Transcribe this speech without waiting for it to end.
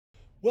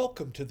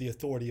Welcome to the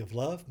Authority of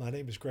Love. My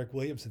name is Greg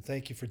Williams, and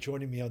thank you for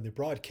joining me on the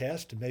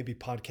broadcast and maybe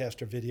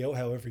podcast or video,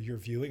 however you're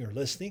viewing or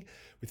listening.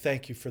 We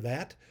thank you for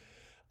that.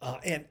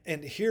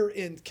 And here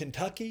in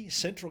Kentucky,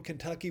 central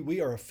Kentucky,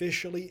 we are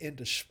officially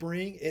into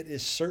spring. It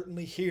is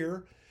certainly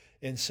here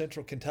in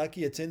central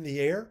Kentucky. It's in the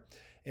air.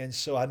 And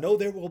so I know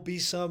there will be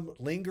some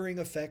lingering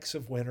effects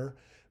of winter,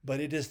 but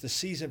it is the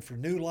season for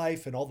new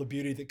life and all the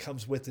beauty that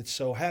comes with it.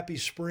 So happy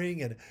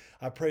spring, and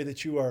I pray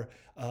that you are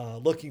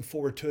looking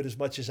forward to it as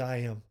much as I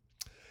am.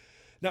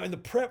 Now, in the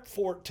prep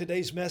for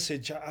today's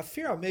message, I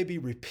fear I may be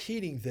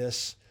repeating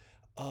this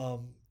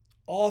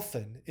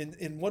often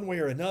in one way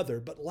or another,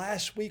 but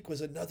last week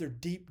was another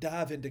deep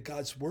dive into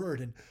God's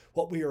Word and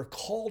what we are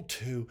called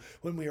to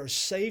when we are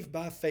saved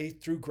by faith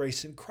through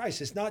grace in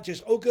Christ. It's not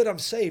just, oh, good, I'm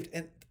saved,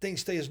 and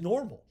things stay as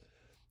normal.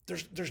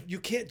 You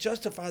can't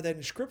justify that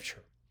in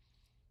Scripture.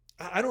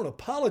 I don't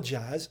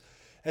apologize,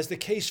 as the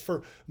case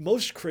for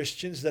most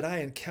Christians that I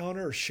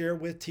encounter or share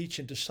with, teach,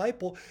 and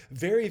disciple.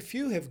 Very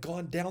few have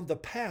gone down the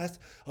path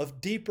of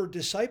deeper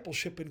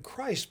discipleship in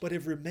Christ, but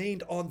have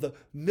remained on the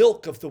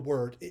milk of the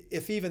Word,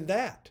 if even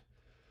that.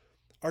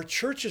 Our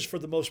churches, for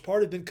the most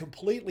part, have been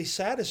completely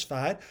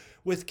satisfied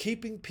with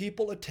keeping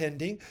people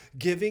attending,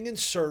 giving, and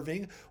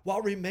serving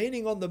while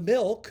remaining on the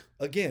milk,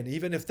 again,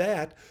 even if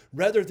that,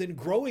 rather than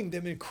growing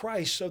them in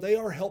Christ so they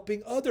are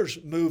helping others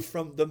move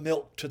from the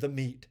milk to the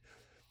meat.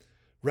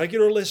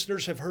 Regular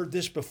listeners have heard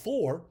this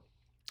before,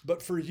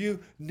 but for you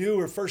new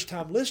or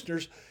first-time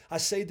listeners, I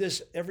say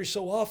this every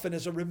so often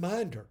as a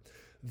reminder.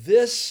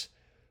 This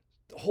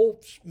whole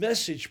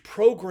message,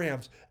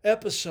 programs,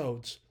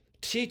 episodes,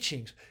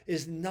 teachings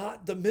is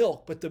not the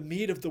milk, but the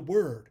meat of the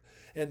Word.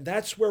 And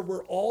that's where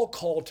we're all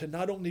called to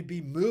not only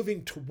be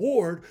moving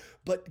toward,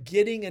 but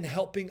getting and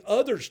helping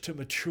others to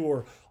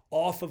mature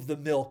off of the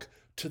milk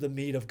to the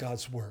meat of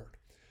God's Word.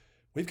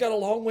 We've got a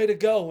long way to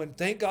go, and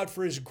thank God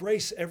for His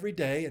grace every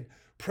day, and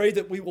pray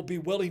that we will be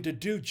willing to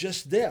do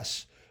just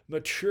this,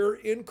 mature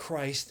in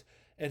Christ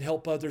and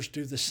help others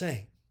do the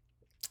same.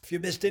 If you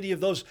missed any of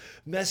those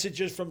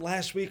messages from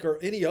last week or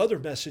any other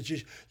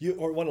messages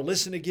or want to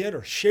listen again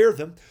or share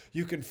them,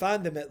 you can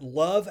find them at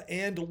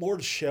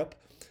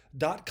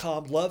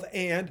loveandlordship.com. Love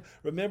and,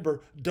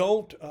 remember,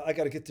 don't, I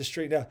got to get this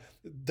straight out.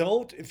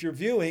 Don't, if you're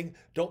viewing,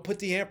 don't put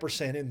the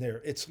ampersand in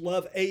there. It's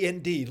love,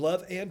 A-N-D,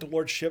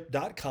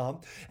 loveandlordship.com.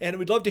 And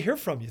we'd love to hear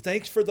from you.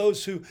 Thanks for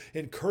those who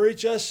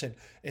encourage us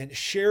and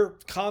share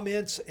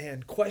comments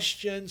and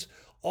questions,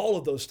 all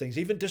of those things,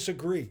 even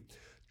disagree.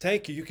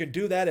 Thank you. You can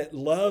do that at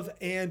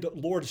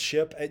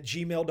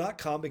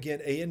loveandlordship@gmail.com.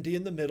 Again, A-N-D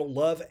in the middle,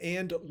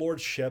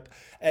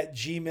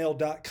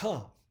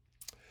 loveandlordship@gmail.com.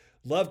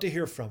 Love to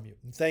hear from you.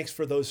 And thanks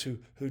for those who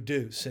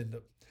do send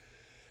them.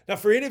 Now,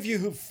 for any of you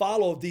who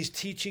follow these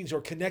teachings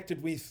or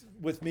connected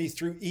with me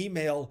through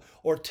email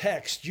or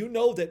text, you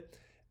know that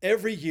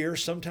every year,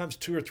 sometimes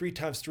 2 or 3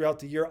 times throughout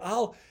the year,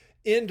 I'll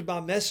end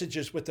my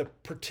messages with a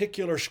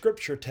particular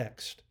scripture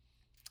text.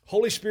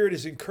 Holy Spirit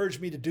has encouraged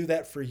me to do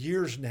that for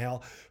years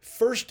now,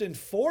 first and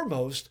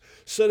foremost,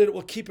 so that it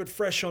will keep it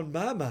fresh on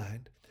my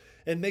mind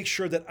and make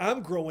sure that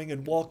I'm growing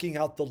and walking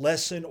out the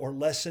lesson or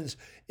lessons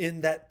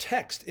in that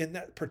text, in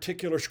that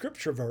particular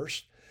scripture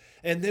verse,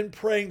 and then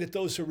praying that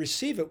those who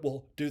receive it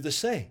will do the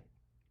same.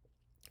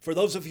 For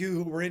those of you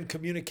who were in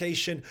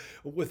communication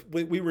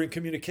we were in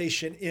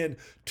communication in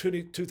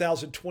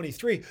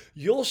 2023,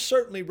 you'll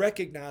certainly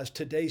recognize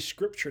today's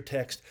scripture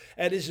text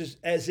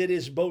as it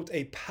is both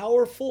a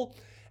powerful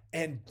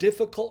and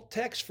difficult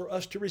text for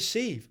us to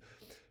receive.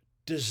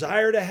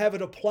 Desire to have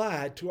it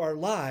applied to our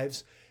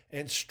lives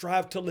and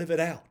strive to live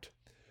it out.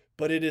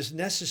 But it is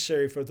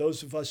necessary for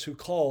those of us who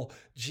call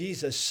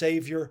Jesus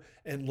Savior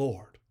and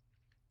Lord.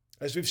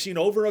 As we've seen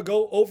over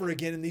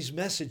again in these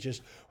messages,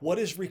 what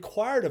is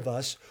required of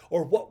us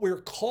or what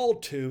we're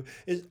called to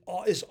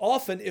is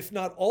often, if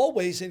not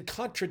always, in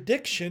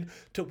contradiction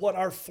to what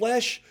our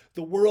flesh,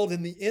 the world,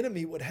 and the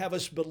enemy would have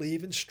us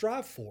believe and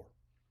strive for.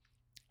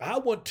 I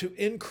want to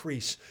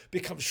increase,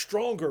 become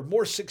stronger,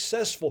 more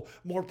successful,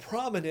 more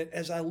prominent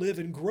as I live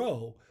and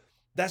grow.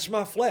 That's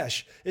my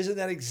flesh. Isn't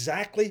that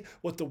exactly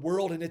what the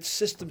world and its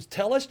systems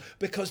tell us?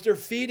 Because they're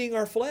feeding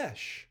our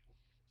flesh.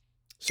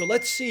 So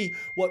let's see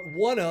what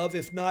one of,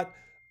 if not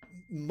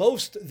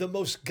the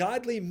most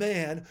godly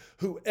man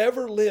who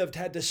ever lived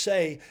had to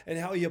say and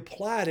how he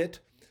applied it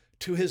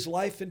to his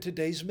life in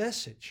today's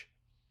message.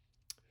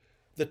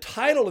 The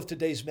title of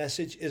today's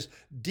message is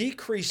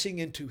Decreasing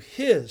into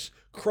His,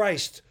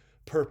 Christ's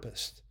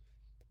Purpose.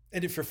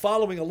 And if you're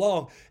following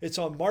along, it's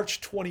on March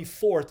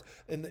 24th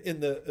in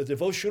the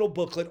devotional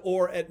booklet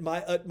or at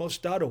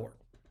myutmost.org.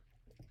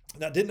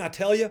 Now, didn't I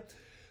tell you?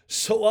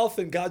 So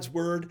often God's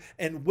word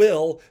and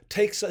will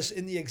takes us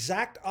in the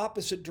exact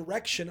opposite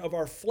direction of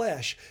our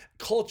flesh,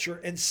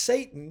 culture, and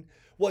Satan,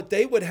 what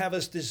they would have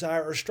us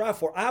desire or strive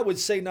for. I would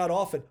say not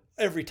often,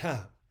 every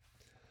time.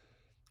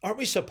 Aren't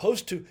we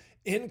supposed to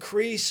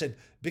increase and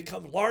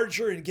become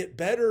larger and get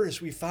better as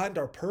we find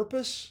our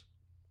purpose?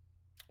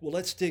 Well,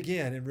 let's dig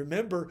in. And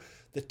remember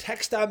the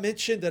text I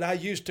mentioned that I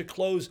used to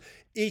close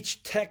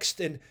each text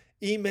and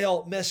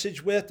email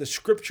message with, the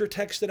scripture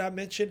text that I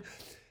mentioned,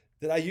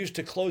 that I used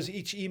to close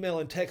each email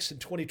and text in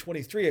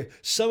 2023.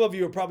 Some of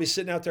you are probably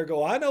sitting out there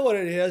go, I know what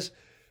it is.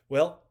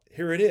 Well,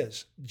 here it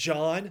is.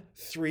 John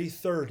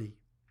 3:30.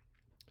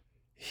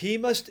 He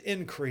must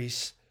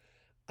increase,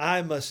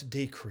 I must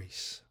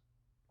decrease.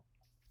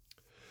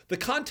 The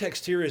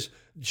context here is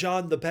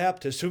John the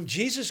Baptist, whom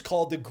Jesus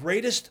called the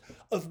greatest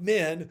of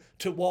men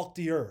to walk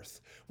the earth.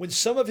 When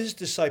some of his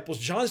disciples,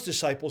 John's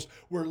disciples,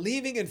 were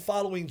leaving and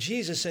following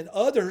Jesus, and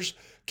others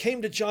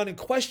came to John and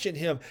questioned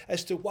him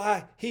as to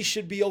why he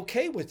should be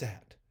okay with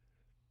that.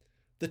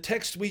 The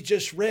text we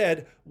just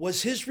read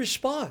was his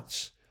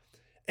response,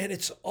 and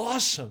it's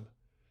awesome.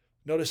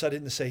 Notice I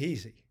didn't say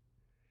easy.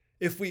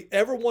 If we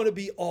ever want to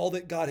be all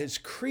that God has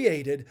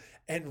created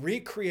and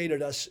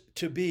recreated us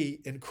to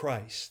be in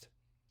Christ.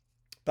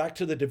 Back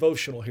to the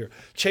devotional here.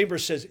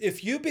 Chambers says,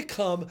 if you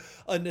become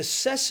a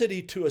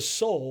necessity to a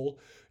soul,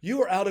 you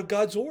are out of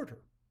God's order.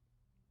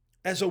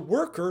 As a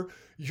worker,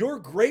 your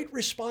great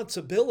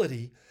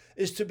responsibility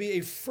is to be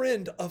a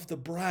friend of the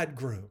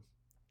bridegroom.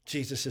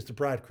 Jesus is the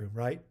bridegroom,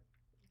 right?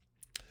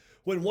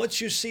 When once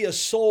you see a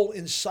soul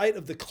in sight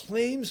of the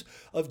claims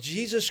of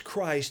Jesus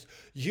Christ,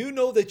 you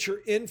know that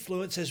your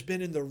influence has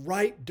been in the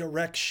right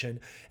direction.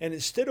 And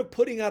instead of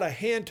putting out a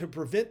hand to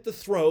prevent the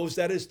throes,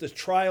 that is the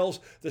trials,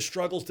 the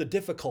struggles, the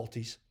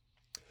difficulties,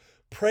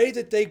 pray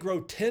that they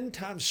grow 10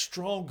 times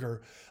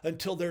stronger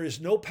until there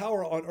is no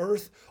power on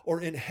earth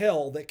or in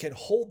hell that can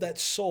hold that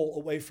soul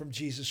away from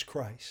Jesus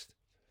Christ.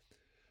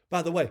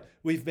 By the way,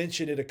 we've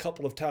mentioned it a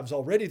couple of times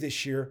already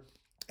this year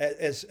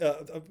as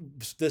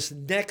this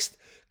next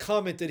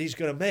comment that he's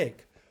going to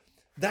make.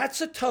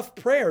 That's a tough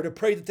prayer, to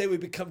pray that they would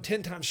become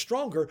 10 times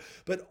stronger,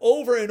 but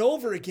over and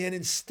over again,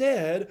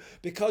 instead,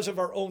 because of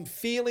our own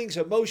feelings,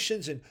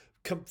 emotions, and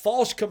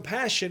false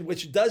compassion,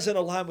 which doesn't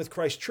align with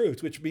Christ's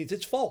truth, which means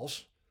it's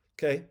false,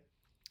 okay?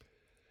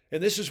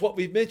 And this is what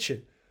we've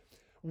mentioned.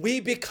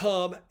 We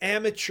become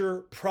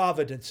amateur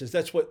providences.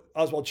 That's what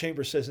Oswald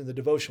Chambers says in the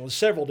devotional,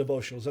 several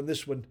devotionals, and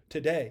this one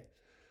today.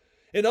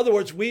 In other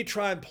words, we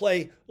try and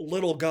play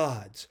little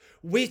gods.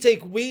 We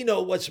think we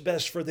know what's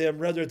best for them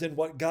rather than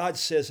what God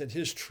says in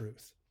his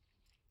truth.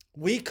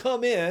 We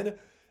come in,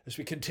 as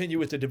we continue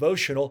with the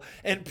devotional,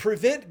 and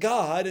prevent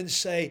God and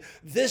say,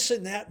 this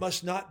and that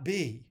must not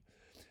be,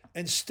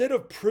 instead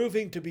of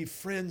proving to be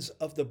friends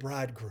of the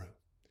bridegroom,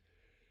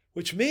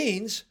 which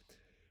means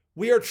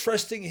we are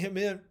trusting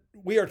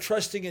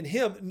in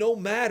him no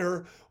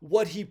matter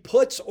what he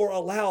puts or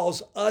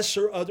allows us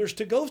or others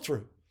to go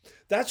through.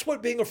 That's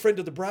what being a friend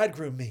of the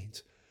bridegroom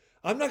means.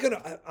 I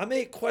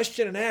may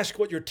question and ask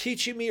what you're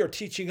teaching me or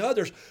teaching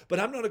others, but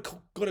I'm not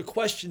going to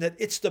question that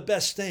it's the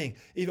best thing,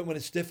 even when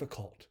it's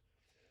difficult.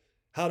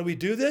 How do we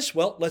do this?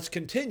 Well, let's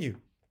continue.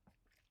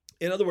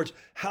 In other words,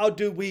 how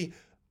do we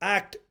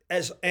act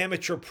as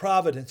amateur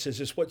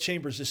providences is what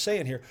Chambers is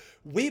saying here.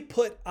 We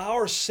put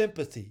our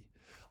sympathy,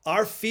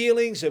 our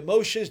feelings,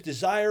 emotions,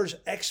 desires,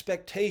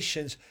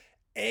 expectations,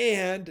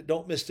 and,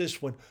 don't miss this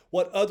one,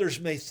 what others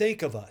may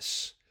think of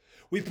us.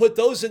 We put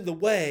those in the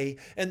way,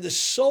 and the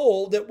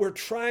soul that we're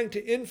trying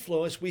to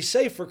influence, we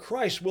say for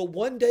Christ, will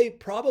one day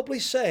probably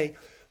say,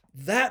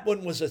 that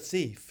one was a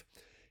thief.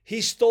 He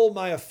stole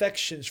my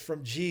affections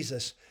from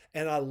Jesus,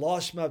 and I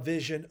lost my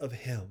vision of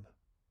him.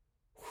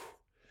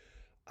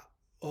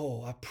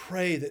 Oh, I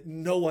pray that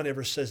no one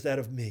ever says that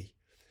of me,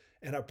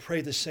 and I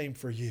pray the same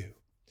for you.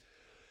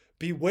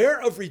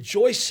 Beware of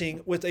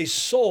rejoicing with a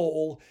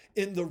soul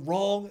in the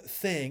wrong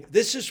thing.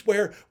 This is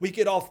where we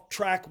get off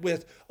track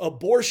with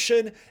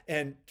abortion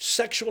and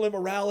sexual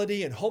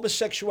immorality and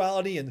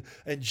homosexuality and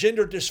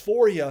gender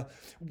dysphoria.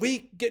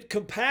 We get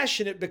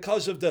compassionate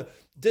because of the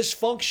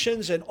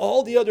dysfunctions and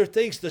all the other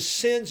things, the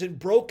sins and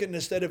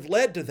brokenness that have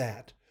led to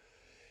that.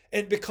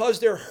 And because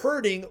they're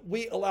hurting,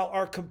 we allow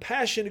our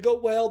compassion to go,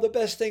 well, the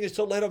best thing is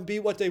to let them be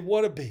what they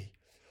want to be.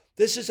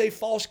 This is a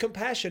false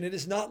compassion. It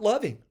is not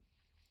loving.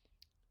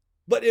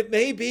 But it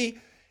may be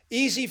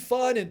easy,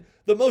 fun, and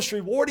the most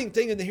rewarding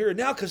thing in the here and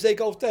now because they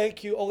go,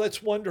 thank you, oh,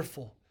 that's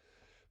wonderful.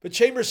 But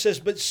Chambers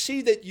says, but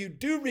see that you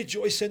do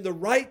rejoice in the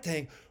right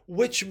thing,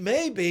 which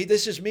may be,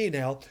 this is me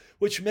now,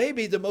 which may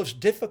be the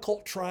most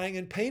difficult, trying,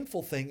 and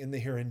painful thing in the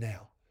here and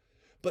now.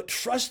 But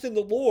trust in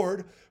the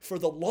Lord for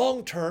the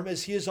long term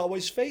as he is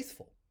always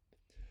faithful.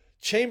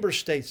 Chambers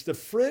states, the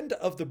friend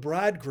of the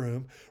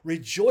bridegroom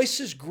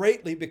rejoices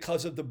greatly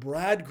because of the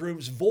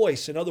bridegroom's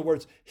voice. In other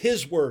words,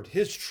 his word,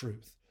 his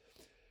truth.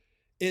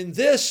 In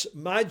this,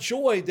 my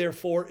joy,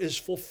 therefore, is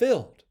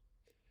fulfilled.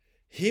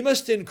 He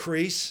must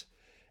increase,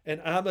 and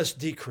I must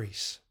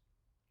decrease.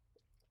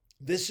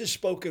 This is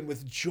spoken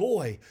with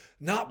joy,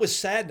 not with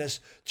sadness.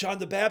 John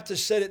the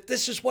Baptist said it,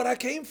 this is what I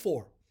came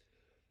for.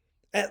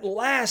 At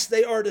last,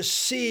 they are to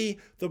see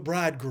the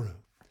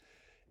bridegroom.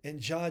 And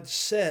John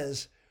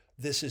says,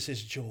 this is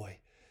his joy.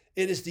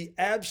 It is the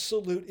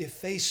absolute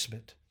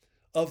effacement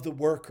of the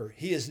worker.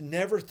 He is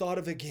never thought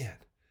of again.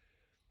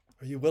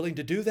 Are you willing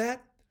to do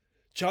that?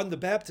 John the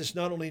Baptist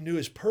not only knew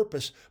his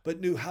purpose, but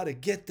knew how to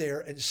get there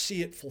and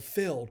see it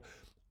fulfilled.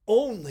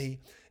 only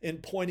in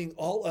pointing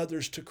all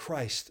others to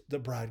Christ, the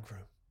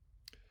bridegroom.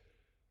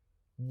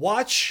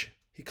 Watch,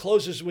 he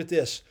closes with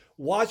this,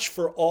 watch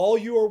for all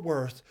you are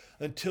worth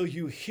until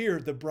you hear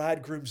the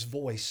bridegroom's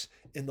voice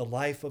in the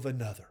life of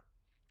another.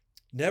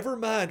 Never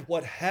mind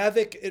what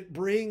havoc it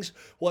brings,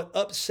 what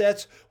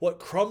upsets, what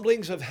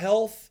crumblings of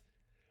health.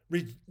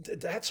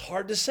 That's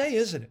hard to say,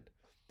 isn't it?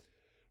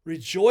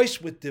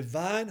 Rejoice with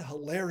divine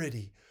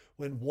hilarity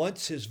when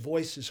once his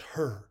voice is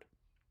heard.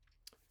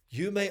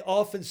 You may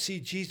often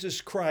see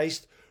Jesus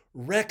Christ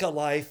wreck a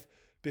life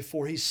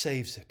before he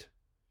saves it.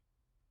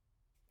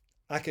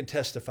 I can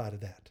testify to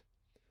that.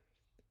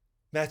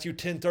 Matthew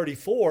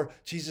 10:34,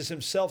 Jesus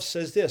himself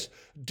says this,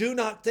 do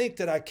not think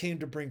that I came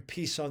to bring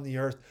peace on the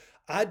earth.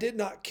 I did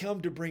not come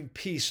to bring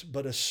peace,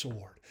 but a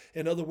sword.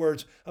 In other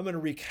words, I'm going to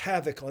wreak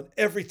havoc on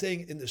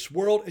everything in this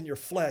world and your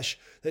flesh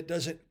that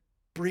doesn't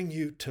bring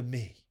you to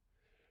me,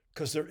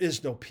 because there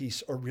is no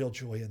peace or real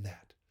joy in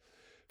that.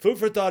 Food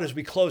for thought as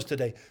we close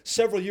today.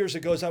 Several years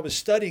ago, as I was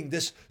studying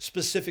this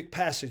specific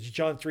passage,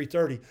 John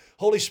 3:30,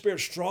 Holy Spirit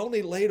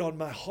strongly laid on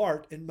my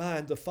heart and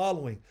mind the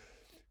following.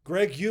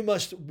 Greg, you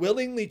must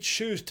willingly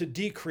choose to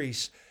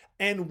decrease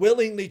and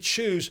willingly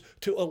choose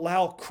to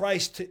allow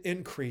Christ to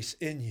increase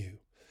in you.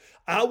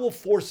 I will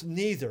force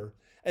neither,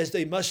 as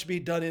they must be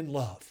done in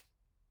love.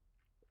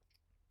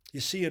 You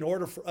see, in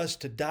order for us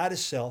to die to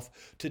self,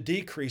 to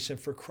decrease, and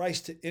for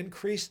Christ to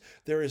increase,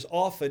 there is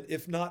often,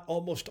 if not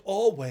almost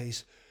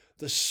always,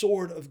 the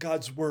sword of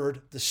God's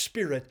word, the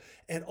Spirit,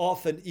 and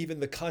often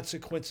even the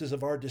consequences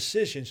of our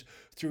decisions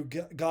through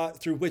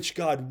which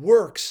God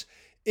works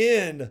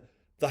in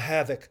the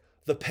havoc,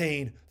 the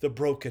pain, the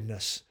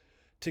brokenness,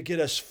 to get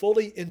us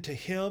fully into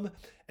Him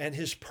and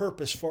His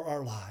purpose for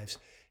our lives.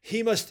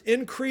 He must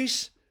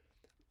increase,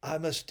 I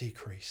must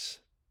decrease.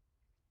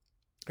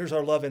 Here's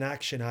our love in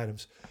action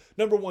items.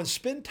 Number one,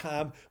 spend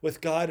time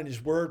with God and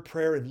His Word,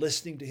 prayer, and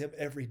listening to Him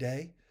every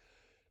day.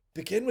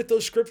 Begin with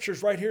those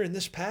scriptures right here in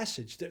this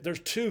passage. There's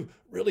two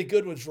really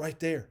good ones right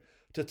there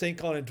to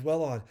think on and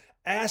dwell on.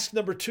 Ask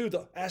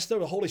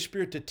the Holy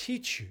Spirit to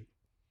teach you.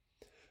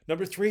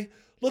 Number three,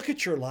 look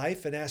at your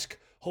life and ask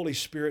Holy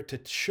Spirit to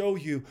show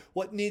you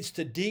what needs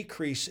to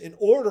decrease in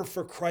order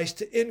for Christ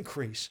to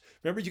increase.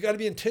 Remember, you got to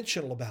be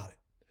intentional about it.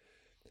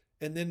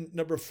 And then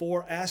number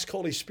four, ask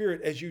Holy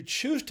Spirit as you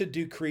choose to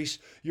decrease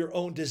your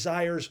own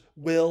desires,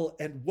 will,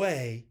 and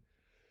way,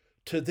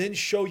 to then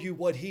show you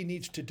what He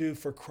needs to do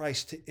for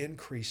Christ to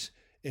increase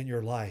in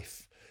your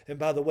life. And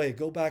by the way,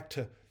 go back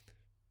to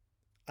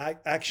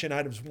action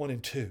items 1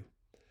 and 2.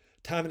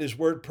 Time in His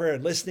Word, prayer,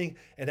 and listening,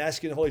 and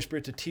asking the Holy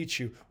Spirit to teach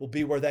you will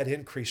be where that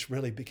increase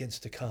really begins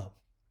to come.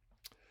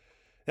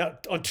 Now,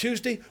 on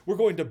Tuesday, we're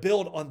going to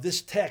build on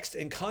this text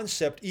and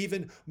concept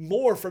even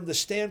more from the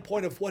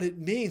standpoint of what it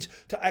means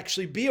to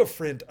actually be a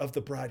friend of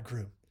the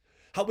bridegroom,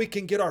 how we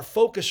can get our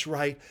focus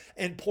right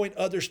and point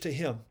others to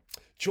Him.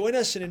 Join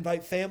us and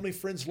invite family,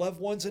 friends,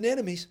 loved ones, and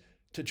enemies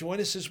to join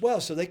us as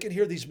well so they can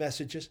hear these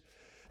messages.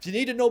 If you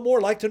need to know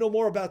more, like to know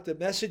more about the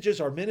messages,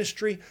 our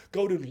ministry,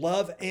 go to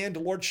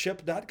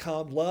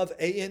loveandlordship.com,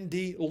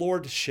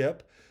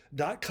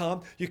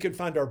 loveandlordship.com. You can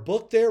find our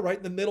book there right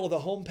in the middle of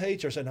the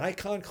homepage. There's an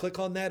icon. Click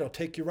on that. It'll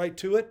take you right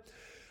to it.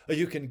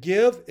 You can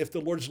give if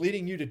the Lord's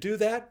leading you to do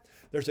that.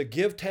 There's a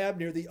give tab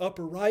near the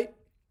upper right.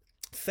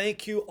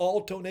 Thank you. All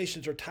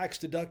donations are tax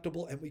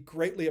deductible, and we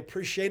greatly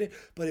appreciate it.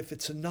 But if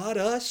it's not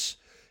us,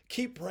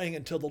 keep praying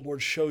until the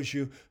Lord shows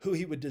you who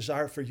He would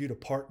desire for you to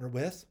partner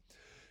with.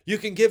 You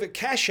can give at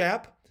Cash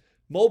App,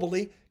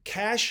 mobilely,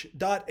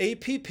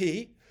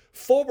 cash.app/$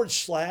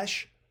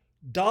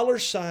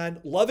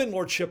 Love and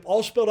Lordship,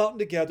 all spelled out and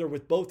together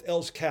with both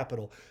L's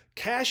capital.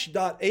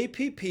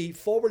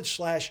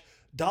 Cash.app/$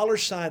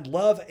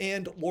 Love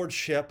and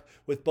Lordship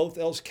with both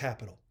L's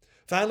capital.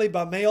 Finally,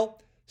 by mail,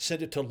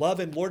 send it to Love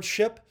and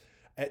Lordship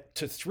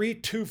to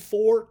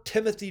 324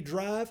 Timothy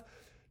Drive,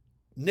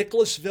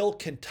 Nicholasville,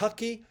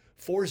 Kentucky,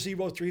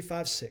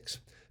 40356.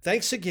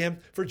 Thanks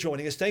again for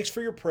joining us. Thanks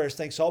for your prayers.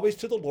 Thanks always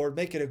to the Lord.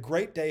 Make it a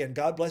great day, and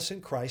God bless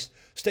in Christ.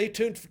 Stay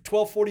tuned for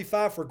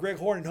 1245 for Greg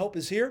Horn and Hope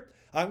is here.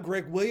 I'm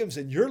Greg Williams,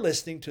 and you're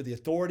listening to The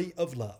Authority of Love.